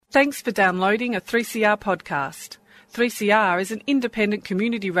Thanks for downloading a 3CR podcast. 3CR is an independent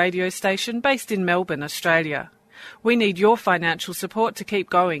community radio station based in Melbourne, Australia. We need your financial support to keep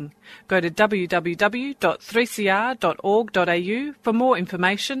going. Go to www.3cr.org.au for more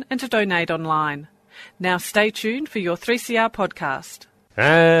information and to donate online. Now stay tuned for your 3CR podcast.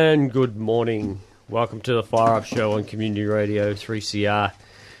 And good morning. Welcome to the Fire Up Show on Community Radio 3CR.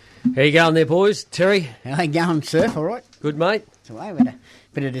 How you going there, boys? Terry? How you going, Surf? All right? Good, mate? So we had a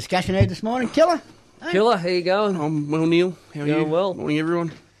bit of discussion here this morning. Killer? Hey? Killer, how you going? I'm well, Neil. How are you? Going well. Morning,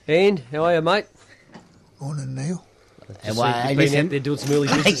 everyone. And, how are you, mate? Morning, Neil. Just you've been out there doing some early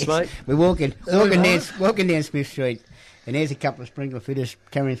business, mate. We're walking down Smith Street, and there's a couple of sprinkler fitters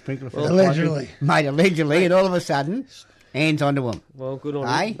carrying sprinkler fitters. Allegedly. Mate, allegedly, and all of a sudden, hands onto them. Well, good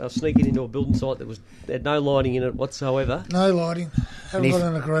on you. They were sneaking into a building site that had no lighting in it whatsoever. No lighting. Haven't got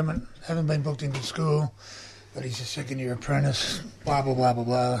an agreement. Haven't been booked into school. But he's a second-year apprentice. Blah, blah, blah, blah,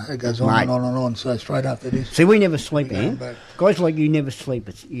 blah. It goes on and on and on. So straight after this. See, we never sleep, man. Guys like you never sleep.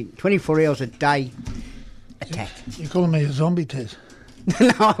 It's 24 hours a day attack. You're calling me a zombie, Tez?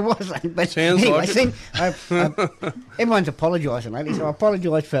 No, I wasn't. But sounds anyway, like it. Everyone's apologising lately, so I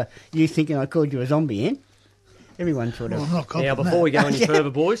apologise for you thinking I called you a zombie, Ian. Everyone sort of... Well, I'm not Now, before we go any further,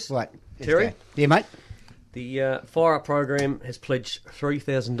 boys. What? Terry? Yeah, mate? The Fire Up program has pledged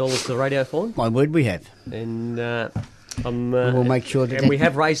 $3,000 to the Radiothon. My word, we have. And we'll make sure that... And we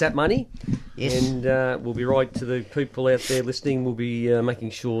have raised that money. Yes. And we'll be right to the people out there listening. We'll be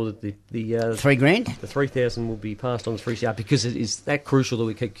making sure that the $3,000? The 3,000 will be passed on to 3CR because it is that crucial that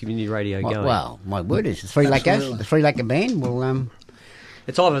we keep community radio going. Well, my word is the Three Lacquer band will...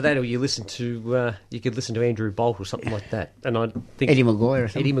 It's either that or you listen to you could listen to Andrew Bolt or something like that. And I think Eddie Maguire or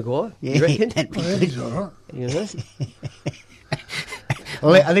something. Eddie Maguire? Yeah, you reckon? Eddie's all right. You know?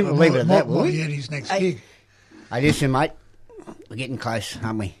 Well, I think we'll leave it at that, will we? Eddie's next gig. Hey, listen, mate, we're getting close,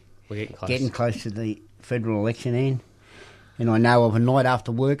 aren't we? We're getting close. Getting close to the federal election, Ian. And I know of a night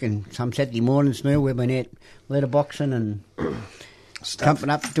after work and some Saturday mornings, Neil, we've been out letterboxing and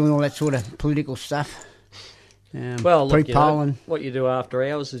pumping up, doing all that sort of political stuff. Well, look, pre-polling. What you do after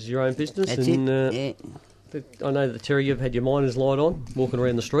hours is your own business. That's and, it, yeah. I know that, Terry, you've had your miner's light on, walking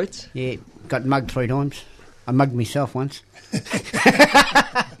around the streets. Yeah, got mugged 3 times. I mugged myself once.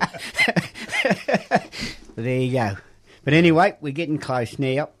 There you go. But anyway, we're getting close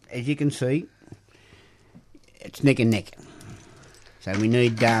now. As you can see, it's neck and neck. So we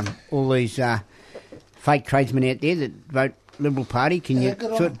need all these fake tradesmen out there that vote Liberal Party. Can you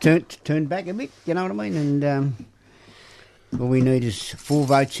sort of turn back a bit? You know what I mean? And all we need is 4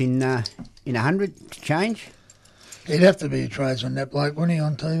 votes in 100 to change. He'd have to be a tradesman, that bloke, wouldn't he,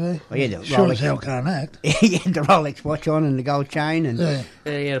 on TV? Well, yeah, sure as hell can't act. He had the Rolex watch on and the gold chain. And yeah,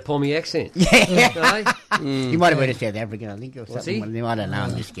 he had a Pommy accent. Yeah. He might have been a South African, I think, or something. I don't know.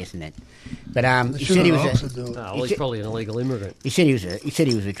 I'm just guessing that. But he said he was he's probably an illegal immigrant. He said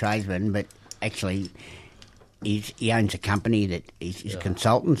he was a tradesman, but actually he owns a company that he's a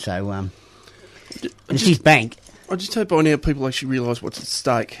consultant. So it's his bank. I just hope by now people actually realise what's at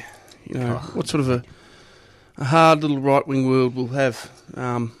stake. You know, what sort of a hard little right-wing world we'll have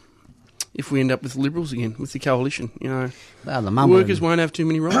if we end up with Liberals again, with the coalition. You know, well, the workers won't have too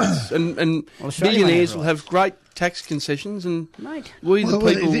many rights, and billionaires will have great tax concessions, and we the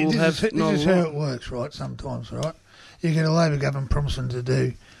people will have. This is how it works, right? Sometimes, right? You get a Labor government promising to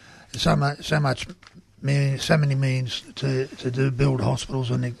do so many millions to build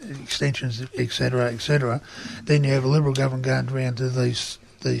hospitals and extensions, etc., etc. Then you have a Liberal government going around to these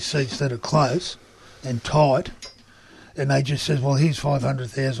seats that are close and tight, and they just says, well, here's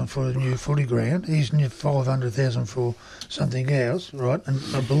 500,000 for a new footy ground, here's 500,000 for something else, right? And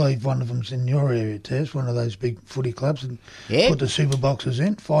I believe one of them's in your area, Tess, one of those big footy clubs, and put the super boxes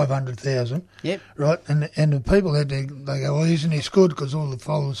in, 500,000, right? And the people they go, well, isn't this good because all the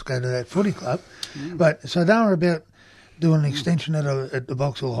followers go to that footy club? But so don't worry about doing an extension at the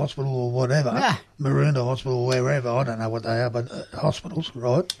Boxall Hospital or whatever, Maroondah Hospital or wherever, I don't know what they are, but hospitals,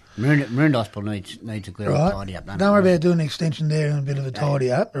 right? Maroondah Hospital needs a good tidy up. Don't worry about doing an extension there and a bit of a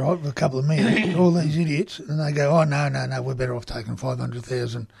tidy up, right, for a couple of million. All these idiots, and they go, oh, no, we're better off taking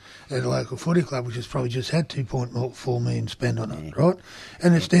 500,000 at a local footy club, which has probably just had 2.4 million spent on it, right?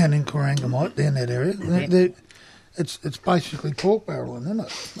 And it's down in Corangamite, down that area. It's basically pork barreling, isn't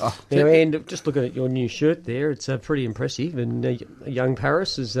it? Now, and just looking at your new shirt there, it's pretty impressive. And young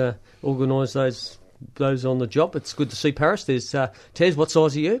Paris has organised those on the job. It's good to see Paris. There's Tez. What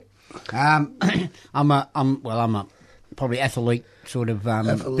size are you? I'm a probably athlete sort of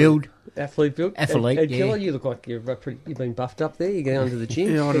build. Athlete build. Athlete. And Killer, you look like you've been buffed up there. You're going to the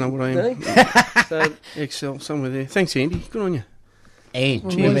gym. Yeah, I don't know what I am. So Excel somewhere there. Thanks, Andy. Good on you. And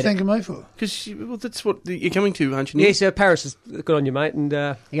Well, what are you thanking me for? Because that's what you're coming to, aren't you, Nick? Yes, Paris is good on you, mate. And you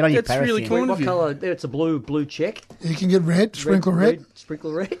got on your That's Paris, really yeah. cool. what colour? There, it's a blue check. You can get red, sprinkle red.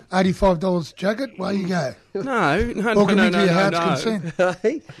 Sprinkle red. $85 jacket. Away you go. No. Welcome into your heart's consent.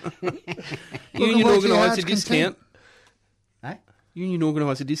 Hey? Union Welcome to your organise a heart's discount. Eh? Union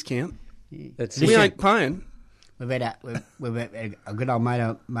organise a discount. That's We it. ain't paying. We've had a good old mate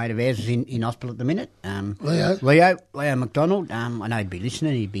of ours is in hospital at the minute. Leo. Leo McDonald. I know he'd be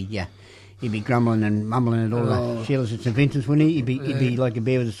listening. He'd be grumbling and mumbling at all the Sheilas at St Vincent's, wouldn't he? He'd be like a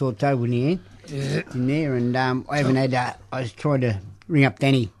bear with a sore toe, wouldn't he? Yeah. In there, and I haven't had. I was trying to ring up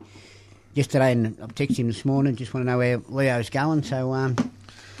Danny yesterday, and I've texted him this morning. Just want to know where Leo's going. So,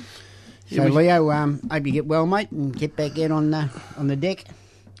 Leo, hope you get well, mate, and get back out on the deck.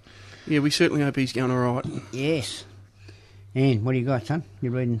 Yeah, we certainly hope he's going all right. Yes. And what do you got, son?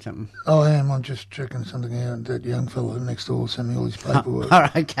 You're reading something? Oh, I am. I'm just checking something out. That young fellow next door sent me all his paperwork. Oh,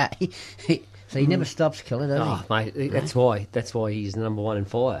 okay. So he never stops, Killer, does Oh, mate, that's why he's number one in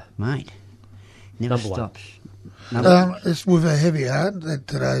fire. he? Mate, never Number one. stops. It's with a heavy heart that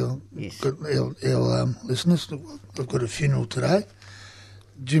today, Yes. our listeners, I've got a funeral today.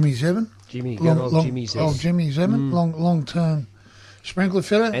 Jimmy Zevin. Jimmy, good old Jimmy says. Old Jimmy Zevin, long-term sprinkler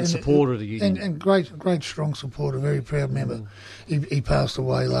fitter. And supporter of the union. And great strong supporter, very proud member. He passed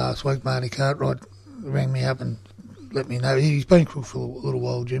away last week. Marty Cartwright rang me up and let me know. He's been crook for a little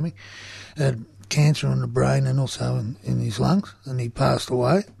while, Jimmy. Had cancer in the brain and also in his lungs, and he passed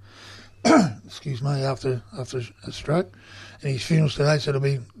away. Excuse me, after a stroke. And his funeral's today, so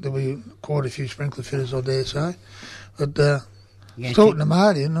there'll be quite a few sprinkler fitters, I dare say. But talking to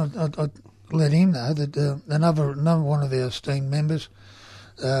Marty, and I let him know that another one of our esteemed members,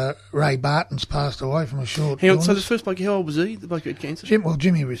 Ray Barton's passed away from a short Hang on, so the illness. first bloke, how old was he? The bloke who had cancer?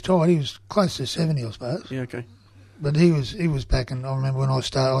 Jimmy retired. He was close to 70, I suppose. Yeah, okay. But he was back in. I remember when I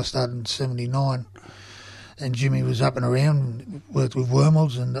started in '79, and Jimmy was up and around. Worked with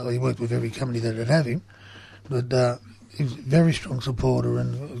Wormels, and he worked with every company that would have him. But he was a very strong supporter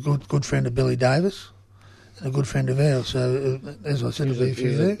and a good friend of Billy Davis, and a good friend of ours. So as I said, there'll be a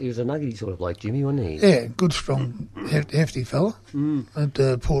few there. He was a nuggety sort of bloke, Jimmy, wasn't he? Yeah, good, strong, hefty fella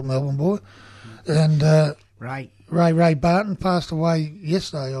at Port Melbourne boy, and Right. Ray Barton passed away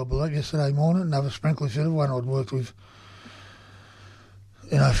yesterday, I believe, yesterday morning. Another sprinkler fitter, one I'd worked with,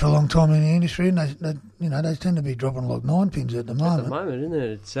 for a long time in the industry, and they tend to be dropping like 9 pins at the At moment. the moment,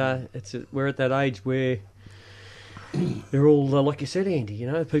 isn't it? We're at that age where they're all like you said, Andy.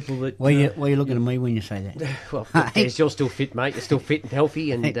 People that. Why are you looking at me when you say that? Well, you're still fit, mate. You're still fit and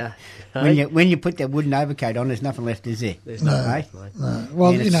healthy, and When you put that wooden overcoat on, there's nothing left, is there? there's No. no, Hey? mate. No.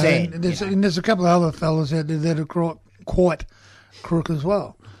 Well, Yeah, it's sad, and there's a couple of other fellas out there that are quite crook as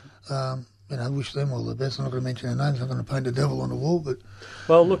well. Wish them all the best. I'm not going to mention their names. I'm not going to paint the devil on the wall, but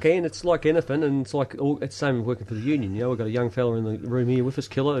Well, look, Ian, it's like anything, and it's the same working for the union. We've got a young fella in the room here with us,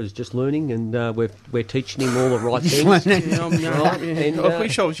 Killer, who's just learning, and we're teaching him all the right things. Yeah, I'm young. Right, Yeah. and, I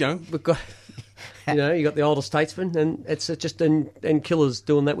wish I was young. We've got, you got the older statesman, and it's just and Killer's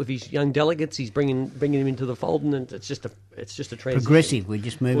doing that with his young delegates. He's bringing them into the fold, and it's just a transition. Progressive. We're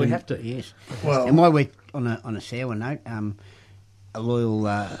just moving. We have to. Yes. Well- and while we're on a sour note, a loyal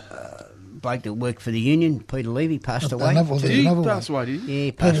bloke that worked for the union, Peter Levy, passed away. another Did he one. pass away, did he? Yeah,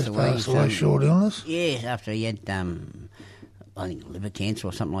 he passed Peter's away. passed away, short illness. Yes, after he had, I think, liver cancer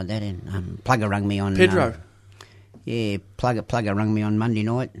or something like that. And Plugger rung me on... Pedro. Plugger rung me on Monday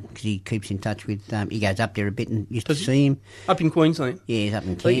night because he keeps in touch with... he goes up there a bit and used to Does he? see him. Up in Queensland. Yeah, he's up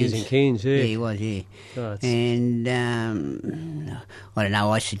in I think Cairns. he's in Cairns, yeah. Yeah, he was, yeah. Oh, it's- And I don't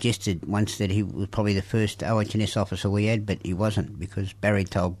know, I suggested once that he was probably the first OH&S officer we had, but he wasn't because Barry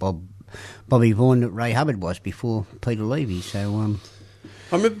told Bobby Vaughan that Ray Hubbard was before Peter Levy. So,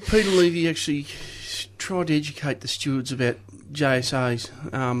 I remember Peter Levy actually tried to educate the stewards about JSAs,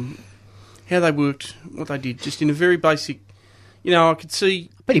 how they worked, what they did, just in a very basic. I could see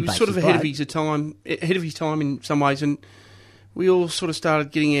Pretty he was sort of basic, ahead right? of his time in some ways, and we all sort of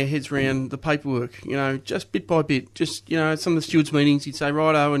started getting our heads around the paperwork. Just bit by bit. Just some of the stewards' meetings, he'd say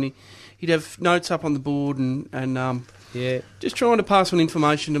righto, and he'd have notes up on the board and Yeah. just trying to pass on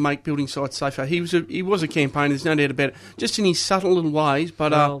information to make building sites safer. He was a campaigner. There's no doubt about it. Just in his subtle little ways,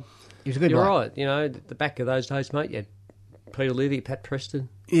 but Well, he was a good you're bloke. right. The back of those days, mate, you had Peter Levy, Pat Preston.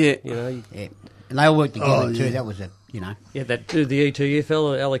 yeah. Yeah. And they all worked together too. yeah. That was Yeah, that the ETF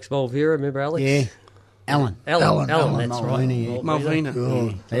fella, Alex Mulvera. Remember Alex? Yeah. Alan. Alan, Alan that's Mulvaney, right. yeah. Malvina.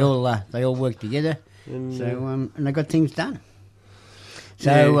 God. Yeah. They all worked together. And, So and they got things done.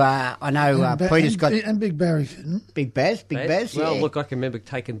 So I know Peter's got and Big Barry Fitton. Big Baz. Well, yeah. look, I can remember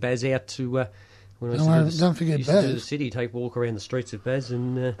taking Baz out to When I used to Don't forget used to do the Baz. city, take a walk around the streets of Baz,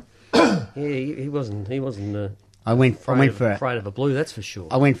 and he wasn't I went for afraid of a blue, that's for sure.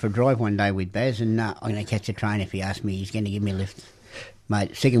 I went for a drive one day with Baz, and I'm going to catch a train if he asks me. He's going to give me a lift,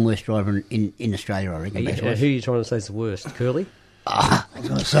 mate. Second worst driver in Australia, I reckon. Baz was. Who are you trying to say is the worst, Curly? I was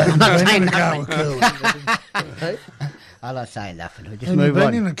going to say, I've been in the car with curls. I'm not saying nothing. Just Have you move been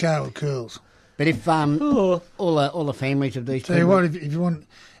on. in the car with curls? But if all the families of these Tell you people, what, if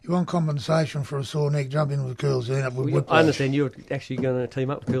you want compensation for a sore neck, jump in with curls. You end up with I whiplash. understand you're actually going to team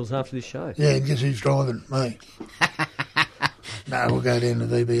up with Girls after this show. Yeah, and guess who's driving? Me. No, we'll go down to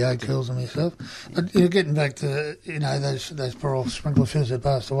VBA, Curls and myself. But getting back to those poor old sprinkler fitters that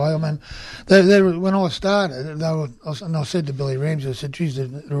passed away. I mean, they were, when I started, and I said to Billy Ramsey, I said, "Geez,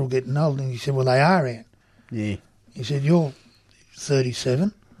 they're all getting old." And he said, "Well, they are, Ann." yeah, He said, "You're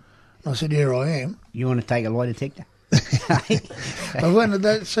 37." And I said, "Yeah, I am." you want to take a lie detector? But when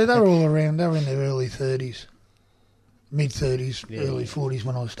they were all around. They were in their early 30s, mid 30s, early 40s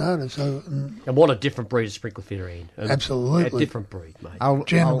when I started. So And what a different breed of sprinkler fitter, Ian. Absolutely. A different breed, mate.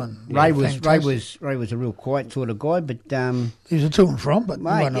 Gentlemen. Ray Yeah, was a real quiet sort of guy, but he was a to and from, but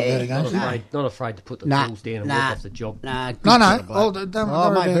Mate, not yeah, that against him. Not afraid to put the Nah, tools down and nah. walk off the job. nah, good No. sort of bloke. Don't Oh,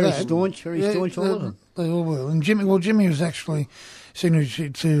 worry mate, about very that. staunch, very staunch, all of them. They all were. And Jimmy was actually signature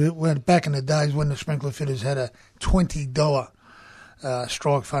to when back in the days when the sprinkler fitters had a $20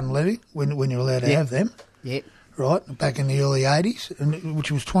 strike fund levy when you're allowed to have them, Yeah, right? Back in the early 80s, which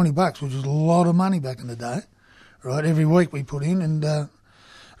was $20, which was a lot of money back in the day, right? Every week we put in, and it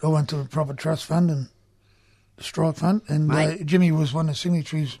all went to a proper trust fund and the strike fund. And Mate. Jimmy was one of the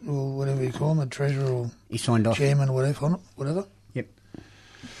signatories, or whatever you call him, the treasurer or he signed off. chairman or whatever on it, whatever. Yep.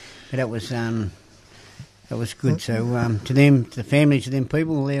 But that was good. So to them, to the families of them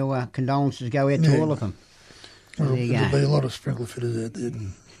people, their condolences go out to Yeah. all of them. There'll There you be go. a lot of sprinkler fitters out there.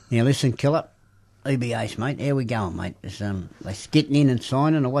 Now listen, Killer, EBAs, mate. How we going, mate? Is they getting in and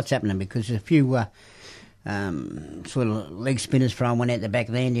signing, or what's happening? Because there's a few sort of leg spinners throwing one out the back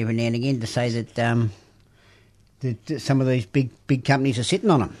of the hand every now and again to say that that some of these big companies are sitting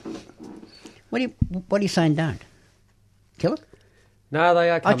on them. What are you saying? Don't, Killer? No, they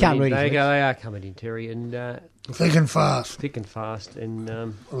are coming can't in. read his They lips. are coming in, Terry, and Thick and fast. thick and fast. And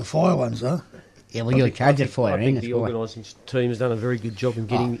Well, the fire ones, though. Yeah, well, you're charged for I it, think ain't the it? organising team has done a very good job in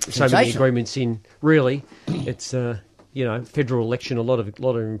getting so many sensational. agreements in. Really, it's federal election. A lot of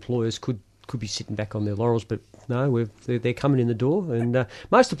employers could be sitting back on their laurels, but no, they're coming in the door, and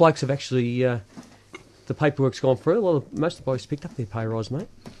most of the blokes have actually. The paperwork's gone through. Most of the blokes picked up their pay rise, mate.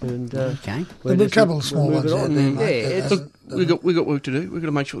 And Okay. There'll be a couple of small ones out there, mate. Yeah, that it's, hasn't- We got work to do. We've got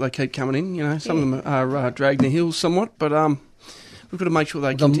to make sure they keep coming in. You know, some of them are dragging their heels somewhat, but we've got to make sure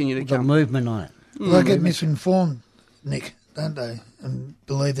they continue to the come. movement on it. They get misinformed, Nick, don't they? And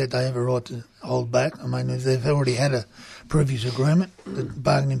believe that they have a right to hold back. I mean, if they've already had a previous agreement, the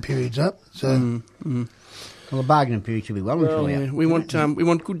bargaining period's up. So Well, the bargaining period should be well and truly Yeah, up. we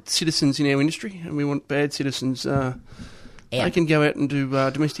want good citizens in our industry, and we want bad citizens. They can go out and do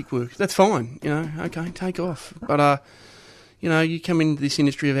domestic work. That's fine, you know. Okay, take off. But you come into this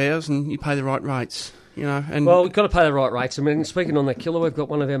industry of ours and you pay the right rates, you know. And well, we've got to pay the right rates. I mean, speaking on that, Killer, we've got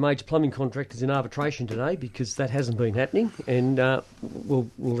one of our major plumbing contractors in arbitration today because that hasn't been happening, and we'll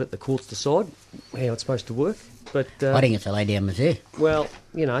let the courts decide how it's supposed to work. But I think it's a lay down misère. well,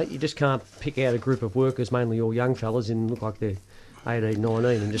 you just can't pick out a group of workers, mainly all young fellas, and look like they're 18, 19,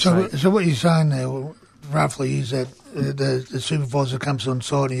 and just say, so what you're saying there, roughly, is that the supervisor comes on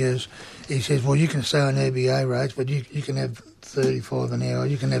site and he says, well, you can stay on EBA rates, but you can have 35 an hour,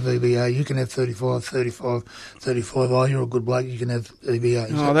 you can have EBA, you can have 35. Oh, you're a good bloke, you can have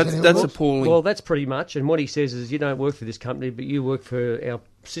EBA. oh, that's appalling. well, that's pretty much. And what he says is, you don't work for this company, but you work for our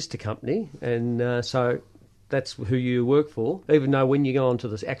sister company, and so that's who you work for. Even though when you go onto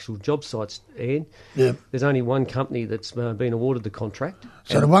the actual job sites, Ian, Yeah. there's only one company that's been awarded the contract.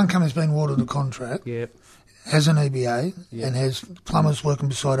 So the one company's been awarded the contract, Yeah. has an EBA, and has plumbers working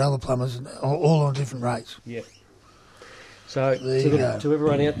beside other plumbers, all on different rates. Yeah. So There you go. to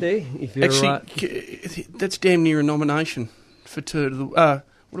everyone out there, if you're Actually, that's damn near a nomination for turd of the.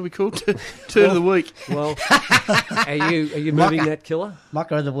 What are we called? Turd of the week. well, are you moving that, Killer?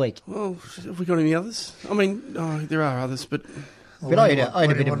 Mucker of the week. Well, have we got any others? I mean, there are others, but But I had a Where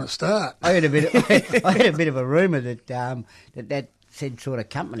bit do you of want to start? I had a bit of a rumour that said sort of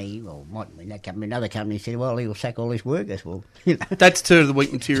company, well, might be that company, another company said, well, he'll sack all his workers. Well, you know. That's turd of the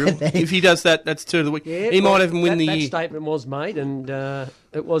week material. If he does that, that's turd of the week. Yeah, he might even win the that year. statement was made, and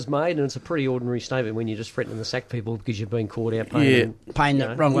it was made, and it's a pretty ordinary statement when you're just threatening to sack people because you've been caught out paying, Paying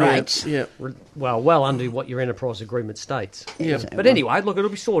the wrong Yeah, rates. yeah. well under what your enterprise agreement states. Yeah. But anyway, look, it'll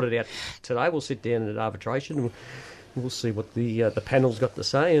be sorted out today. We'll sit down at arbitration and we'll see what the panel's got to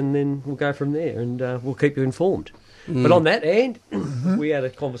say, and then we'll go from there, and we'll keep you informed. But on that end, we had a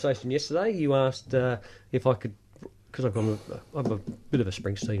conversation yesterday. You asked if I could, because I'm a bit of a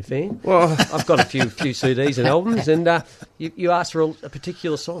Springsteen fan. Well, I've got a few CDs and albums, and you asked for a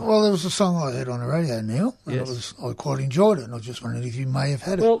particular song. Well, there was a song I heard on the radio, Neil, and Yes. I quite enjoyed it, and I just wondered if you may have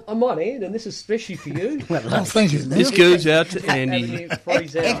had it. Well, I might add, and this is especially for you. Oh, thank you, Neil. this goes out to Andy. Avenue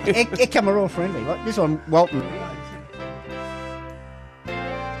Freeze Out. It come all friendly. Right? This one, Walton.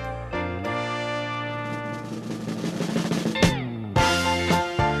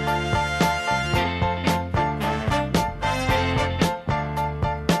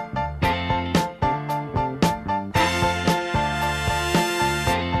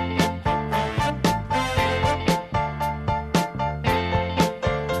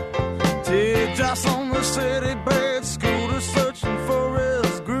 Teardrops on the city bed, scooter searching for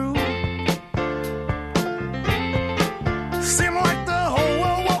his groove. Seem like the whole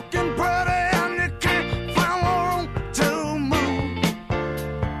world walking pretty and you can't find no room to move.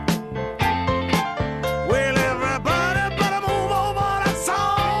 Well, everybody better move over that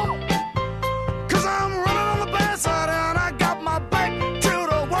song, 'cause I'm running on the bad side and I got my back to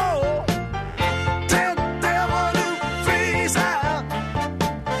the wall. Tell the devil to freeze out.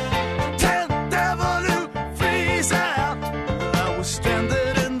 Tell the devil to freeze out. I was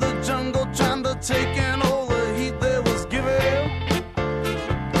stranded in the jungle trying to take in all the heat that was given.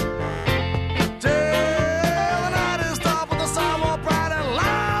 Till the night is dark with the sidewalk bright and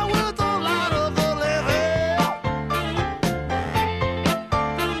light with the light of the living.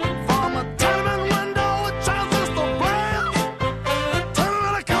 From a tenement window it shines the blast.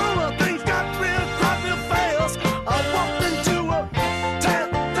 Turning the corner, things got real crappy fast. I walked into a tell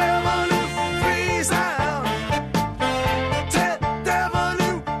the devil to freeze out. Tell the devil to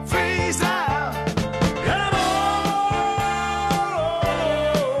freeze out. And I'm all alone.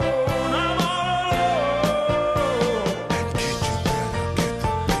 I'm all alone.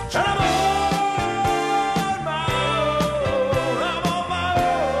 And I'm on my own. I'm on my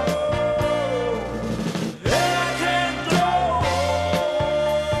own. And I can't go on.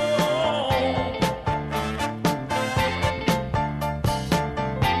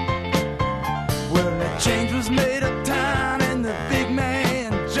 Well, the change was made uptown and the big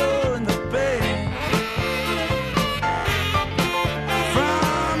man Joe in the band.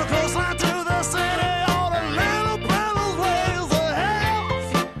 From the coastline to the city, all the little fellas wails the house.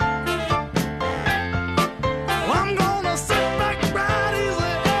 Well, I'm gonna sit back right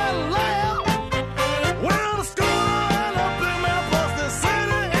easy and laugh. Well, the schooner and the big man plus the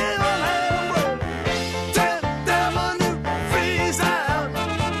city even had a road. Tell the devil to freeze out.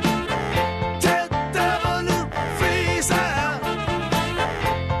 Tell the devil to freeze out.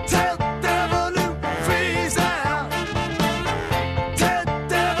 Tell the devil to freeze out. Tell the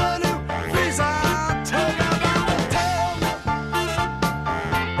devil to freeze out. Talk about the tell me.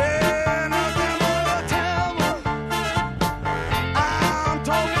 Ain't nothing but a tell me. I'm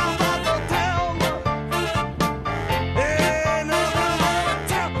talking about the tell me. Ain't nothing but a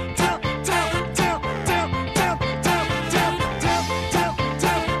tell.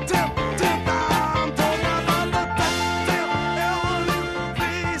 I'm talking about the tell.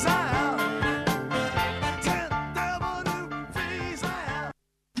 Freeze out. Tell devil to freeze out.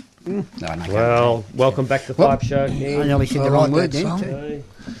 Well, welcome back to the Pipe Show. I nearly said I the wrong like word that then. song. too. Okay.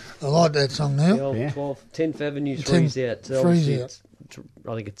 I like that song, The Neil. old Yeah. 10th Avenue Ten- Freeze Out. Freeze Obviously, Out. it's-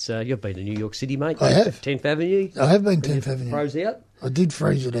 I think it's you've been to New York City, mate. I have. 10th Avenue. I have been 10th Avenue. Froze out. I did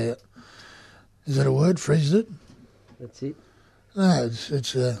freeze it out. Is that a word? Freeze it? That's it. No, it's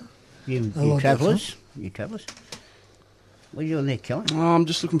You I like that travellers. You travellers. What are you doing there, Kelly? Oh, I'm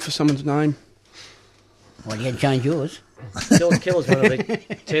just looking for someone's name. Well, you had to change yours. Killer's one of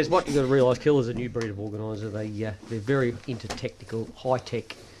the. Tez, what you've got to realise, Killer's a new breed of organiser. They're very into technical, high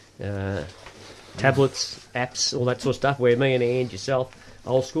tech tablets, apps, all that sort of stuff. Where me and Ange, yourself,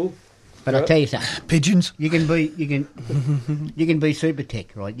 old school. But I'll tell you something. pigeons. You can be super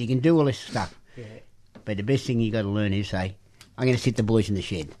tech, right? You can do all this stuff. Yeah. But the best thing you got to learn is say, I'm going to sit the boys in the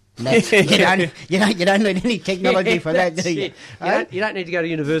shed. That's, you don't need any technology for that, do you? You don't need to go to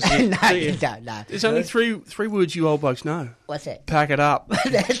university. No, do you you? don't. No. There's only three words you old blokes know. What's that? Pack it up.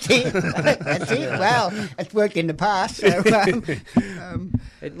 That's it. That's it. Well, it's worked in the past. So,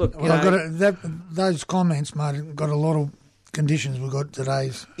 Look, Well, I've got those comments, mate, have got a lot of conditions. We've got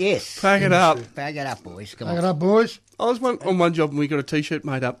today's. yes. Pack it up. Pack it up, boys. Come Pack on. it up, boys. I was on one job and we got a T-shirt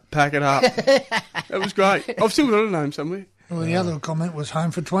made up. Pack it up. That was great. I've still got a name somewhere. Well, the other comment was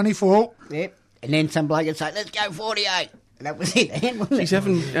home for 24. Yep. And then some bloke would say, let's go 48. And that was it, then, wasn't it? He's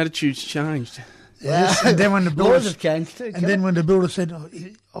having attitudes changed. Yes, and then when the Laws builder have changed too. and then when the builder said,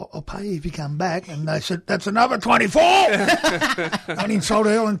 I'll pay you if you come back, and they said, that's another 24. An insult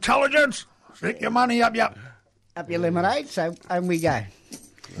to all intelligence. Stick your money up, yup. Up your lemonade, so home we go.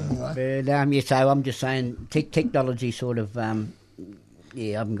 But, yeah, so I'm just saying, technology sort of, I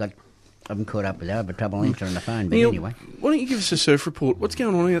haven't caught up with that. I have trouble answering the phone, but Neil, anyway. why don't you give us a surf report? What's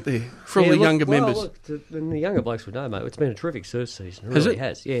going on out there for all the younger members? Look, the younger blokes would know, mate. It's been a terrific surf season. It Has really it?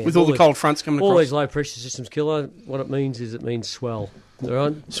 has. Yeah. With all the cold fronts coming all across? these low pressure systems, Killer, what it means is it means swell. All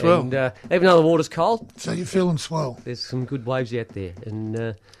right? Swell. And even though the water's cold, So you're feeling swell. there's some good waves out there.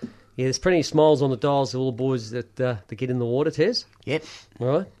 And there's plenty of smiles on the dials of all the boys that get in the water, Tez. Yep. All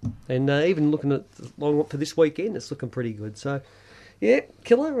right? And even looking at long for this weekend, it's looking pretty good. So, yeah,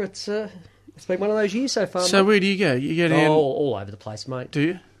 Killer, it's been one of those years so far, So mate. where do you go? You go down, all over the place, mate. do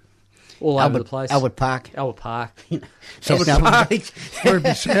you? All over the place. Albert Park. Albert Park. South Park. Melbourne Beach.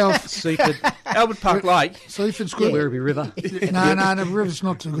 Werribee South. Seaford. Albert Park Lake. Seaford's good. Werribee River. No, the river's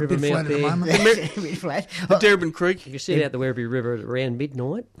not too good. River Bit flat mouth at the there. moment. Very flat. The Derban Creek. If you sit out the Werribee River at around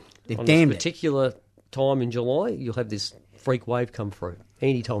midnight, They've on damned this it. particular time in July, you'll have this freak wave come through.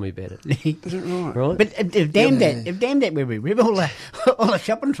 Andy told me about it. Is it right? Right? But they've damned that Werribee River, all the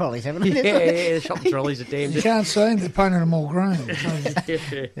shopping trolleys, haven't they? yeah, the shopping trolleys are damned. You can't see them. They've painted them all green. So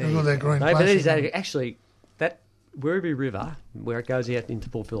they've got that green No, but it is plastic. actually that Werribee River, where it goes out into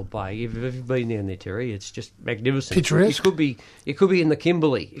Port Phillip Bay. If you've ever been down there, Terry, it's just magnificent. Picturesque. It could be in the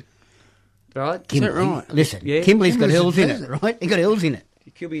Kimberley, right? Is that right? Listen, Yeah. Kimberley's got Kimberley's hills in a it, right? It's got hills in it.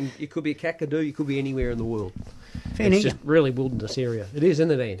 It could be a Kakadu. You could be anywhere in the world. Fair It's dinkum. just really wilderness area. It is,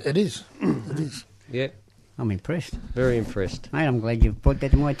 isn't it, Ian? It is. It is. Yeah, I'm impressed. very impressed. Mate, I'm glad you've brought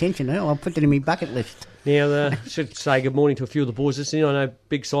that to my attention. I'll put that in my bucket list. Now, should say good morning to a few of the boys listening. I know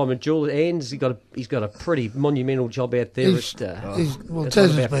Big Simon Jewell, and he's got a pretty monumental job out there. He's- well, it's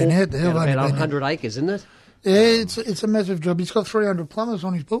Tez on has about been out there. I've about only been 100 acres, isn't it? Yeah, it's a massive job. He's got 300 plumbers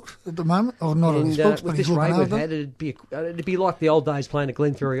on his books at the moment. Or not on his And books, but with he's this looking rain we've over had, them. it'd be like the old days playing at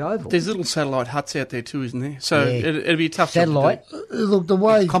Glenferrie Oval. There's little satellite huts out there too, isn't there? So Yeah. it'd be a tough job to do. Satellite. Look, the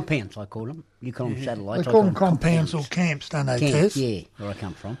way Compounds, I call them. You call them satellites. they I call them compounds or camps, don't they, Camps, Tez? yeah, where I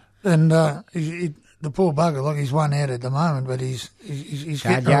come from. And the poor bugger, like he's one out at the moment, but he's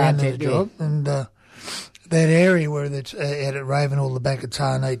Hard getting around yards to out the there. job. And that area where it's out at Ravenhall, the back of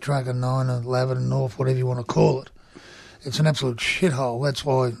Tarnee, Truck and 9 and Laverton North, whatever you want to call it, it's an absolute shithole. That's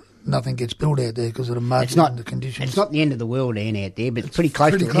why nothing gets built out there, because of the mud It's not and the conditions. It's not the end of the world out there, but it's pretty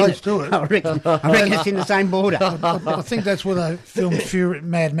close pretty to close it. isn't to it. I reckon it's in the same border. I think that's where they filmed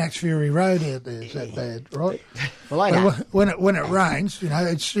Mad Max Fury Road out there. It's that bad, right? Well, I But know. when it rains,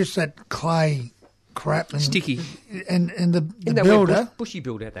 it's just that clay crap and Sticky. And the Isn't that where builder, Bushy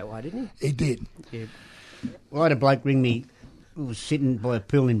built out that way, didn't he did. he? Yeah. Well, I had a bloke ring me who was sitting by a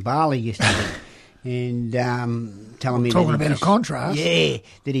pool in Bali yesterday and telling me Talking that he about a just- contrast. Yeah,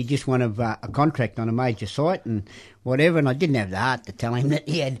 that he just wanted a contract on a major site and whatever, and I didn't have the heart to tell him that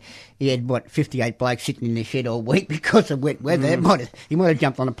he had 58 blokes sitting in the shed all week because of wet weather. He might have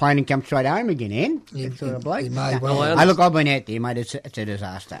jumped on a plane and come straight home again, Ann. That sort of bloke. he may well have. Hey, look, I've been out there, mate. It's a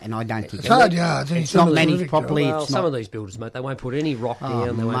disaster, and I don't think It's hard yards. and It's he's done not a managed terrific properly. job. Well, it's some not- of these builders, mate, they won't put any rock Oh,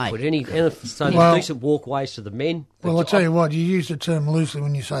 down. They won't mate. put any. And so there's Well- decent walkways for the men. Well, I'll tell you what, you use the term loosely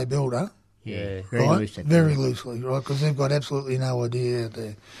when you say builder, Yeah. Very right? loose, that Very thing. loosely, right? Because they've got absolutely no idea out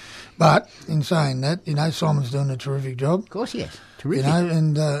there. But in saying that, Simon's doing a terrific job. Of course, yes. You Terrific. know,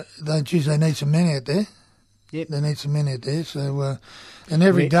 and they need some men out there. Yep. They need some men out there. So, and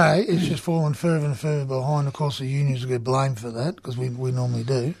every Yeah. day it's just falling further and further behind. Of course, the unions will get blamed for that because we normally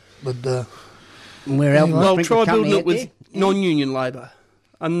do. But And we're helping Well, the Well, sprinkler try company building it out with there. non-union labour,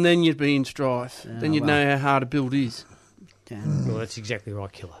 and then you'd be in strife. Then you'd well. know how hard a build is. Well, that's exactly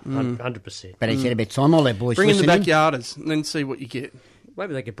right, Killer. 100%. But he said about time, all that boys Bring in the listening. backyarders and then see what you get.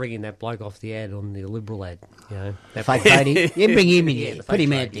 Maybe they could bring in that bloke off the ad on the Liberal ad. You know, that Fake bloke. tradie. Yeah, bring him in Yeah, there. the Put fake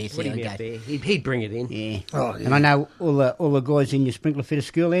him out tradie. there. Put See how him it out goes. there. He'd bring it in. Yeah. Oh, yeah. And I know all the guys in your sprinkler fitter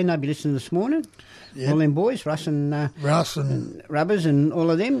school there, they'll be listening this morning. Yeah. All them boys, Russ and Russ and Rubbers and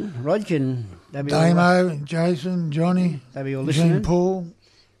all of them, Rog and they'll be all, Damo, Jason, Johnny, they'll be all Gene listening. Paul,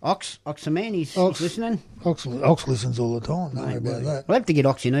 Ox a man, he's Ox. listening. Ox listens all the time. Don't worry about that. We'll have to get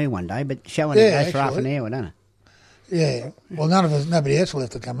Ox in here one day, but showing Yeah, it goes for half an actually. hour, don't it? Yeah. Well, nobody else will have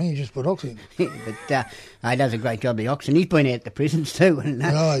to come in. You just put Ox in. But he does a great job, the Ox, and he's been out the prisons too. And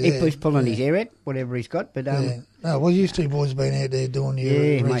Oh, yeah, he's pulling his hair out, whatever he's got. But Yeah. No, well, you two boys been out there doing your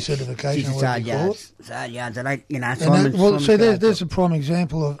mate, recertification. she's or whatever you call it. hard yards. I don't, you know, And Simon. well, see, Simon there's a prime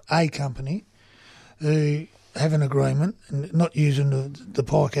example of a company who have an agreement and not using the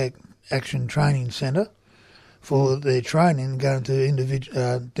Pike Action Training Centre for their training, going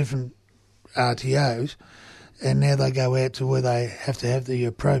to different RTOs, and now they go out to where they have to have the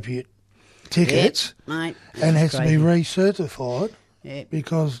appropriate tickets mate, and has that's to be crazy. recertified Yeah.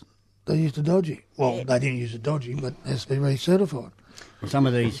 because they used a dodgy. Well, Yeah. they didn't use a dodgy, but has to be recertified. Some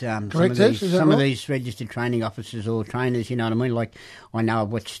of these, Correct, Ash, is that some of right? these registered training officers or trainers, you know what I mean? Like I know I've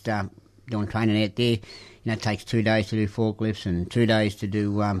watched doing training out there. You know, it takes 2 days to do forklifts and 2 days to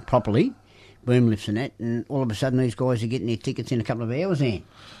do properly boom lifts and that. And all of a sudden, these guys are getting their tickets in a couple of hours, then,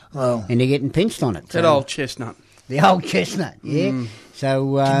 Well, and they're getting pinched on it. That old chestnut. the old chestnut, yeah.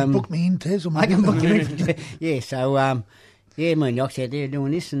 So can you book me in, Tez? Or I can book you maybe- in. Yeah. So yeah, me and Yock's out there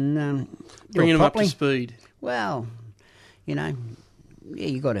doing this and do Bringing it them up to properly. speed. Well, you know, yeah,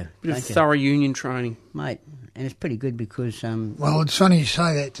 you got to, Bit of thorough union training. mate. And it's pretty good because Well, it's funny you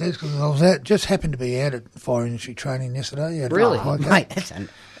say that, Tez, because I was just happened to be out at fire industry training yesterday. Out at Really? Pike. mate, that's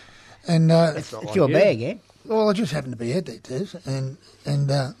And it's your you. bag, yeah. well, I just happened to be out there, Tez, and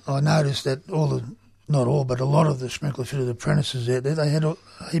I noticed that not all, but a lot of the sprinkler fitted apprentices out there, they had a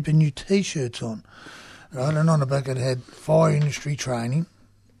heap of new T-shirts on, right? And on the back it had fire industry training,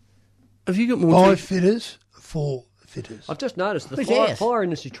 Have you got more? by fitters for fitters. I've just noticed the Who's fire, ours? fire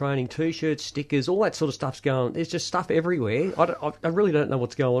industry training, T-shirts, stickers, all that sort of stuff's going. There's just stuff everywhere. I really don't know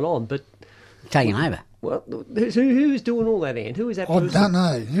what's going on, but Taking over. well, who is doing all that, Ant? Who is that I person? don't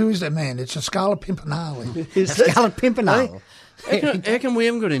know. Who is that man? It's a Scarlet Pimpernel. Is that- Scarlet Pimpernel. How come we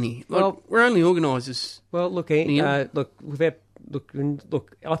haven't got any? Like, Well- we're only organisers. Well, look, Yeah. look.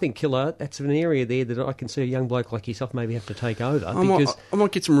 I think Killer. That's an area there that I can see a young bloke like yourself maybe have to take over I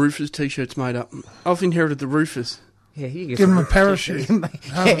might get some roofers T-shirts made up. I've inherited the roofers. yeah, you Give them a parachute. But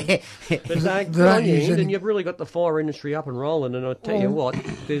good don't on you, use Ant, any- and you've really got the fire industry up and rolling. And I tell you what,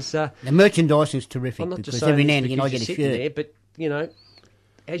 there's. The merchandising's terrific I'm not just because saying every now this and again I because get a you're sitting shirt. there, but you know,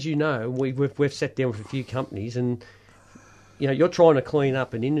 as you know, we've sat down with a few companies, and you know, you're trying to clean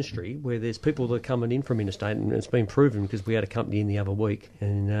up an industry where there's people that are coming in from interstate, and it's been proven because we had a company in the other week,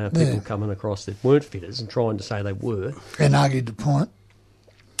 and people Yeah. coming across that weren't fitters and trying to say they were, And argued the point.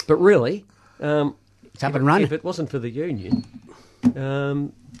 but really, It's up and running. if it wasn't for the union.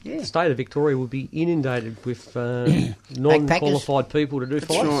 Yeah. The state of Victoria would be inundated with non-qualified people to do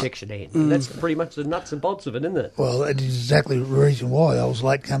fire right. protection. And that's pretty much the nuts and bolts of it, isn't it? Well, that is exactly the reason why I was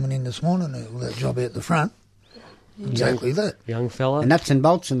late coming in this morning with that job out the front. Exactly that. Young fella. The nuts and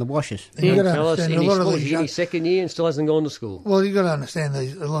bolts and the washers. And you Young got to fella, understand in a his, lot of what, these in young, his second year and still hasn't gone to school. well, you got to understand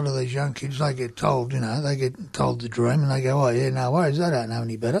a lot of these young kids. They get told, they get told the dream, and they go, "Oh yeah, no worries, they don't know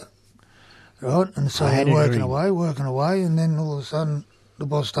any better." Right, and so I had they're a dream. working away, and then all of a sudden the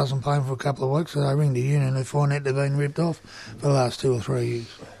boss doesn't pay them for a couple of weeks, so they ring the union and they find out they've been ripped off for the last 2 or 3 years.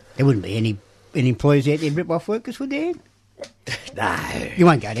 There wouldn't be any employees out there rip off workers, would there? No. You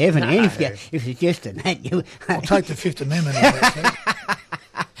won't go to heaven, Ian, if it's just a that. I'll take the Fifth Amendment on that.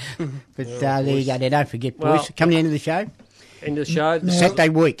 But there you go. There, don't forget, boys. Well- Coming into the show, End of the show. Saturday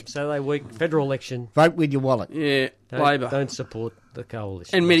week. Saturday week, federal election. Vote with your wallet. Yeah, Don't, Labor. Don't support the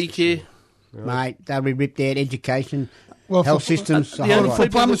coalition. And That's for Medicare. sure. Mate, they'll be ripped out. Education, Well, health for- systems, the yeah, whole for lot. For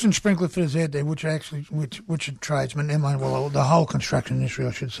plumbers and sprinkler fitters out there, which are tradesmen, the whole construction industry,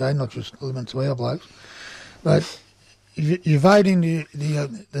 I should say, not just limited to our blokes. But you vote in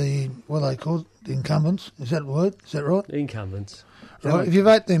the what are they called, the incumbents. Is that the word? Is that right? The incumbents. Right. If you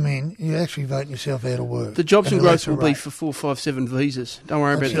vote them in, you actually vote yourself out of work. The jobs At and an growth will electoral be rate. for 457 visas. Don't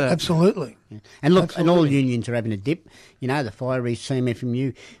worry about that. Absolutely. And look, and all Absolutely. unions are having a dip. You know, the fireys,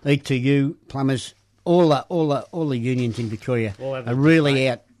 CMFMU, E2U, plumbers, all the unions in Victoria All having are a dip, really mate.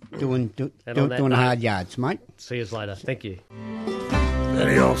 out doing And on that the note- hard yards, mate. See you later. Thank you.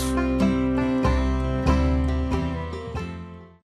 Adios.